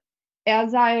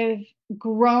 as I've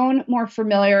grown more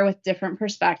familiar with different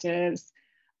perspectives,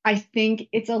 I think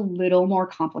it's a little more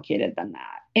complicated than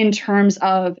that in terms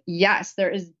of, yes, there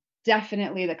is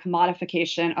definitely the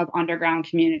commodification of underground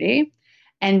community.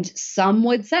 And some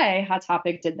would say Hot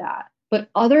Topic did that, but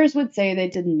others would say they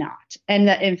did not. And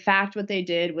that, in fact, what they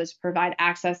did was provide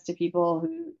access to people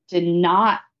who did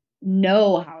not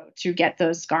know how to get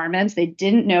those garments. They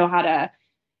didn't know how to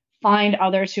find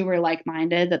others who were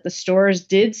like-minded, that the stores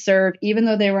did serve, even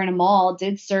though they were in a mall,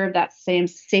 did serve that same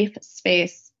safe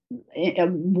space, a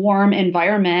warm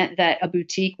environment that a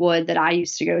boutique would, that I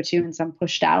used to go to in some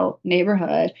pushed out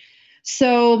neighborhood.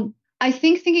 So I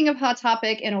think thinking of Hot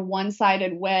Topic in a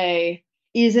one-sided way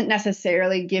isn't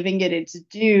necessarily giving it its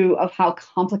due of how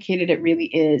complicated it really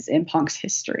is in punk's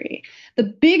history. The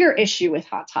bigger issue with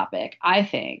Hot Topic, I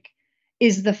think,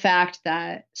 is the fact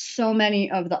that so many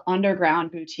of the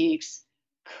underground boutiques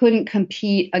couldn't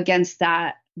compete against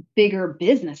that bigger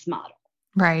business model.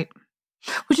 Right.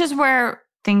 Which is where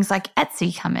things like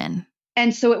Etsy come in.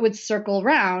 And so it would circle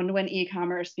around when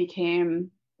e-commerce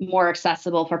became more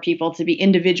accessible for people to be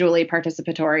individually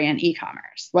participatory in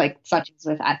e-commerce, like such as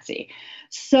with Etsy.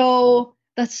 So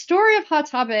the story of Hot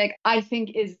Topic, I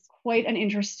think, is quite an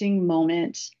interesting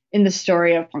moment in the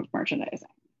story of punk merchandising.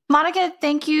 Monica,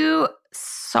 thank you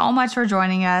so much for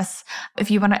joining us.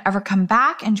 If you want to ever come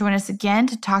back and join us again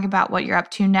to talk about what you're up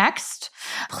to next,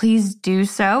 please do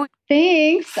so.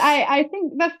 Thanks. I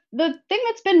think the thing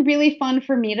that's been really fun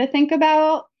for me to think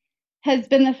about has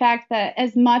been the fact that,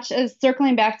 as much as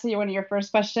circling back to one of your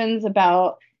first questions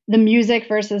about the music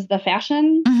versus the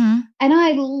fashion, and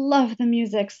I love the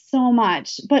music so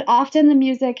much, but often the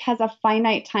music has a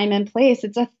finite time and place.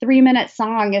 It's a 3-minute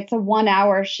song. It's a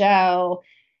 1-hour show.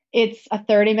 It's a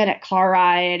 30-minute car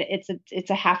ride. It's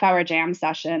a half-hour jam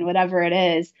session, whatever it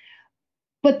is.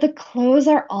 But the clothes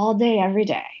are all day, every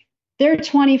day. They're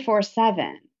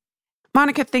 24/7.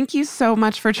 Monica, thank you so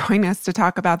much for joining us to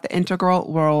talk about the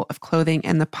integral role of clothing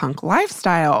in the punk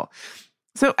lifestyle.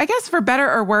 So I guess for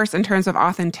better or worse in terms of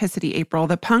authenticity, April,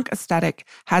 the punk aesthetic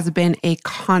has been a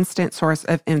constant source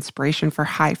of inspiration for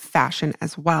high fashion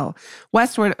as well.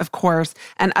 Westwood, of course,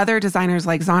 and other designers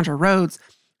like Zandra Rhodes,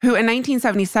 who in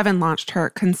 1977 launched her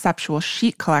conceptual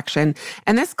chic collection.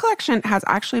 And this collection has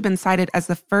actually been cited as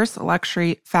the first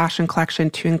luxury fashion collection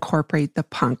to incorporate the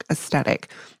punk aesthetic.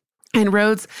 And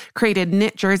Rhodes created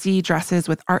knit jersey dresses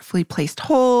with artfully placed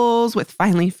holes, with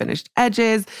finely finished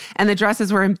edges, and the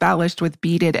dresses were embellished with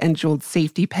beaded and jeweled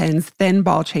safety pins, thin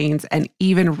ball chains, and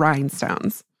even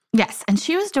rhinestones. Yes, and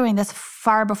she was doing this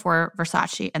far before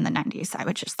Versace in the 90s, I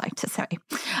would just like to say.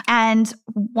 And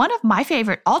one of my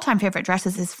all-time favorite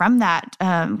dresses is from that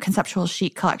conceptual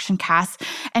chic collection, Cass.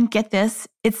 And get this,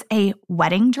 it's a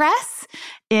wedding dress.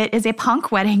 It is a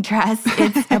punk wedding dress.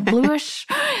 It's a bluish,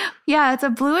 it's a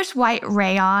bluish white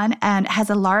rayon and has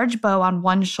a large bow on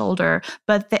one shoulder.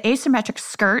 But the asymmetric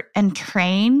skirt and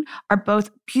train are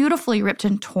both beautifully ripped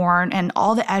and torn, and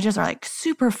all the edges are like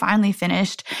super finely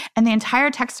finished. And the entire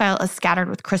textile is scattered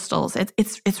with crystals.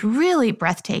 It's really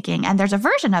breathtaking. And there's a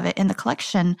version of it in the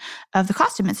collection of the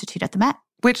Costume Institute at the Met.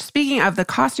 Which, speaking of, the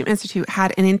Costume Institute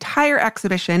had an entire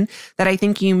exhibition that I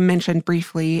think you mentioned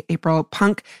briefly, April,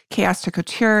 Punk Chaos to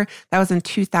Couture. That was in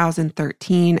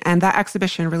 2013. And that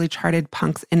exhibition really charted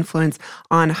punk's influence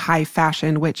on high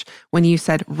fashion, which, when you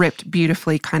said ripped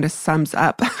beautifully, kind of sums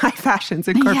up high fashion's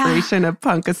incorporation of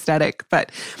punk aesthetic.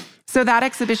 But so that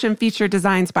exhibition featured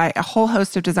designs by a whole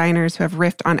host of designers who have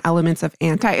riffed on elements of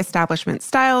anti-establishment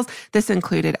styles. This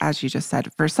included, as you just said,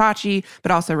 Versace,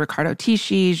 but also Riccardo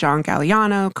Tisci, Jean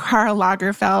Galliano, Karl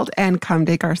Lagerfeld, and Comme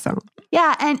des Garçons.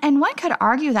 Yeah, and one could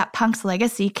argue that punk's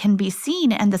legacy can be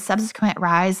seen in the subsequent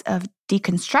rise of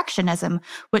deconstructionism,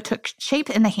 which took shape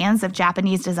in the hands of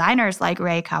Japanese designers like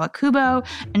Rei Kawakubo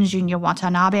and Junya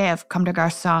Watanabe of Comme des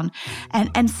Garçons.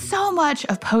 And so much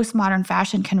of postmodern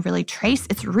fashion can really trace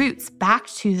its roots back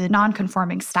to the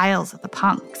non-conforming styles of the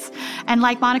punks. And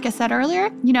like Monica said earlier,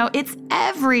 it's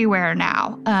everywhere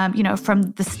now.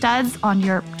 From the studs on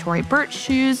your Tory Burch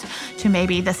shoes to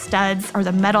maybe the studs or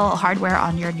the metal hardware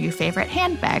on your new favorite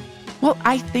handbag. Well,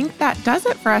 I think that does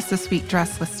it for us this week,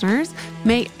 dress listeners.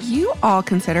 May you all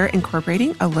consider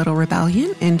incorporating a little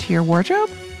rebellion into your wardrobe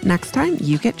next time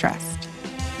you get dressed.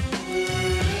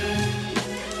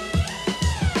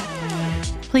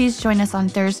 Please join us on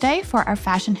Thursday for our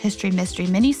Fashion History Mystery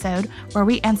Minisode, where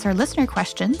we answer listener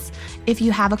questions. If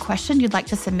you have a question you'd like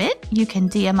to submit, you can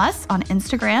DM us on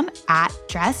Instagram at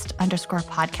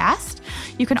dressed_podcast.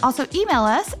 You can also email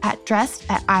us at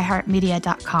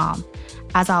dressed@iheartmedia.com.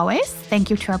 As always, thank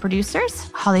you to our producers,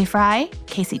 Holly Fry,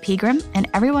 Casey Pegram, and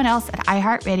everyone else at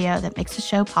iHeartRadio that makes the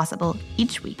show possible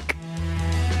each week.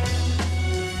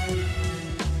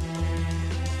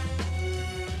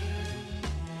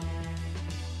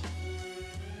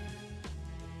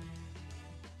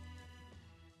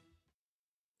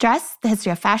 Dress, the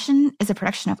History of Fashion is a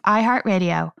production of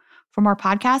iHeartRadio. For more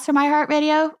podcasts from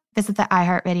iHeartRadio, visit the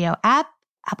iHeartRadio app,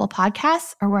 Apple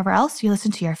Podcasts, or wherever else you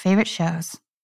listen to your favorite shows.